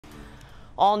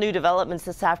All new developments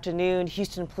this afternoon.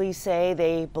 Houston police say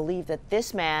they believe that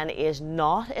this man is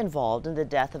not involved in the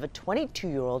death of a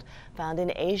 22-year-old found in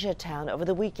Asiatown over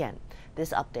the weekend.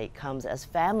 This update comes as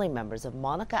family members of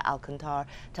Monica Alcantar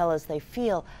tell us they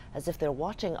feel as if they're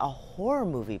watching a horror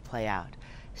movie play out.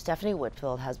 Stephanie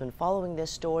Whitfield has been following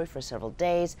this story for several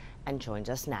days and joins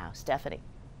us now. Stephanie.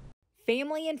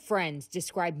 Family and friends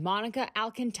describe Monica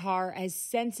Alcantar as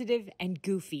sensitive and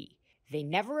goofy. They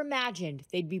never imagined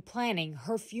they'd be planning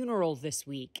her funeral this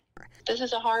week. This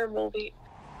is a horror movie.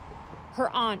 Her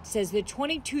aunt says the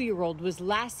 22-year-old was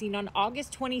last seen on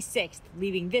August 26th,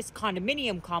 leaving this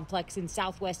condominium complex in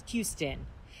southwest Houston.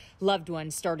 Loved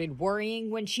ones started worrying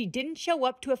when she didn't show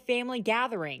up to a family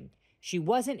gathering. She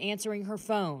wasn't answering her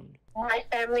phone. My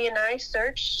family and I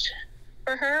searched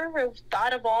for her. We've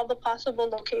thought of all the possible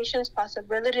locations,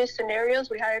 possibilities, scenarios.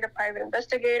 We hired a private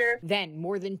investigator. Then,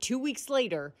 more than 2 weeks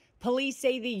later, police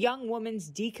say the young woman's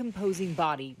decomposing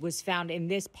body was found in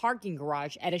this parking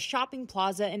garage at a shopping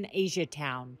plaza in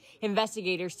Asiatown.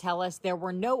 Investigators tell us there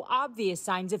were no obvious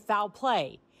signs of foul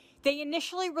play. They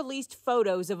initially released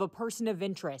photos of a person of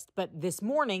interest, but this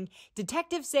morning,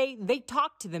 detectives say they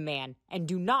talked to the man and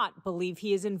do not believe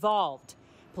he is involved.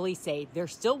 Police say they're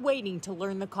still waiting to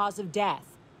learn the cause of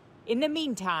death. In the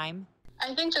meantime,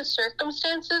 I think the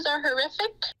circumstances are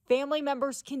horrific. Family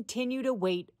members continue to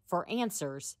wait for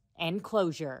answers and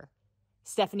closure.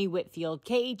 Stephanie Whitfield,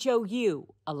 KHOU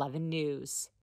 11 News.